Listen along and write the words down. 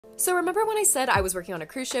So remember when I said I was working on a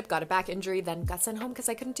cruise ship, got a back injury, then got sent home because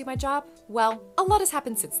I couldn't do my job? Well, a lot has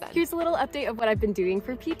happened since then. Here's a little update of what I've been doing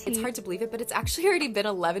for PT. It's hard to believe it, but it's actually already been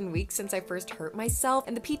 11 weeks since I first hurt myself,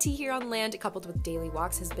 and the PT here on land, coupled with daily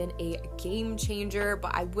walks, has been a game changer.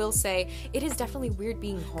 But I will say, it is definitely weird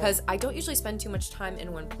being home, because I don't usually spend too much time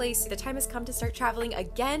in one place. The time has come to start traveling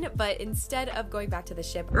again, but instead of going back to the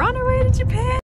ship, we're on our way to Japan!